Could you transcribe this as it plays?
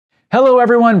Hello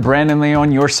everyone, Brandon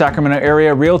Leon, your Sacramento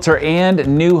area realtor and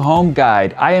new home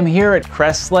guide. I am here at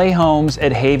Cresleigh Homes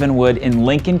at Havenwood in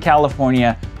Lincoln,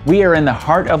 California. We are in the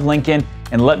heart of Lincoln,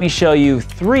 and let me show you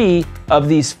 3 of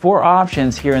these 4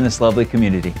 options here in this lovely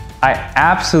community. I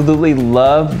absolutely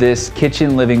love this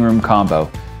kitchen living room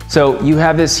combo. So you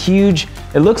have this huge,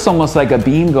 it looks almost like a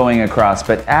beam going across,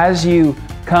 but as you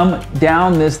come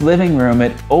down this living room,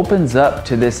 it opens up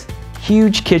to this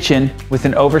huge kitchen with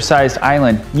an oversized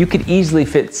island. You could easily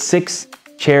fit 6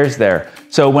 chairs there.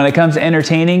 So when it comes to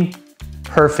entertaining,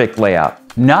 perfect layout.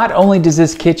 Not only does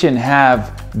this kitchen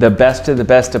have the best of the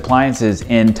best appliances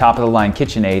in top of the line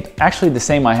KitchenAid, actually the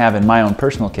same I have in my own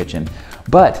personal kitchen,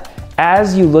 but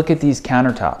as you look at these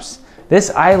countertops, this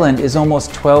island is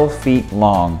almost 12 feet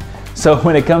long. So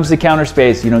when it comes to counter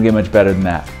space, you don't get much better than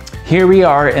that. Here we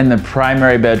are in the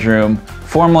primary bedroom,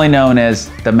 formerly known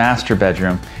as the master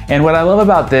bedroom. And what I love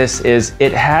about this is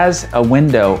it has a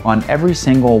window on every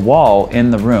single wall in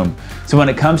the room. So when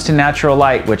it comes to natural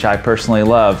light, which I personally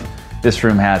love, this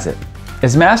room has it.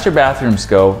 As master bathrooms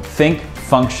go, think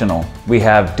functional. We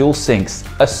have dual sinks,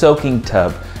 a soaking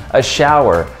tub, a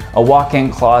shower, a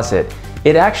walk-in closet.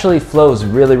 It actually flows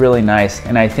really, really nice,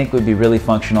 and I think would be really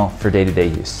functional for day-to-day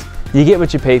use. You get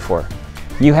what you pay for.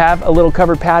 You have a little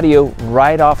covered patio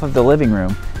right off of the living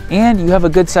room, and you have a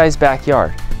good-sized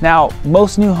backyard. Now,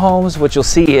 most new homes, what you'll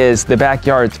see is the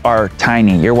backyards are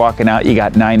tiny. You're walking out, you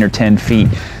got 9 or 10 feet,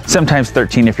 sometimes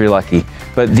 13 if you're lucky.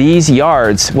 But these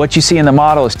yards, what you see in the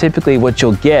model is typically what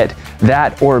you'll get,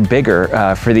 that or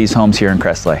bigger for these homes here in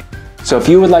Cresleigh. So if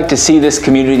you would like to see this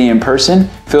community in person,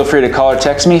 feel free to call or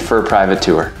text me for a private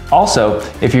tour. Also,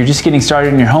 if you're just getting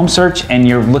started in your home search and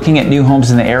you're looking at new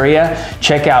homes in the area,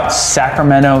 check out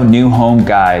Sacramento New Home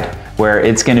Guide, where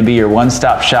it's going to be your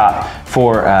one-stop shop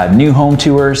for new home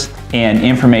tours and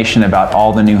information about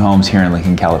all the new homes here in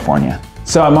Lincoln, California.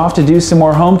 So I'm off to do some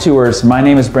more home tours. My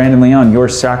name is Brandon Leon, your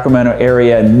Sacramento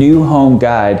area new home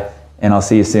guide, and I'll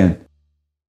see you soon.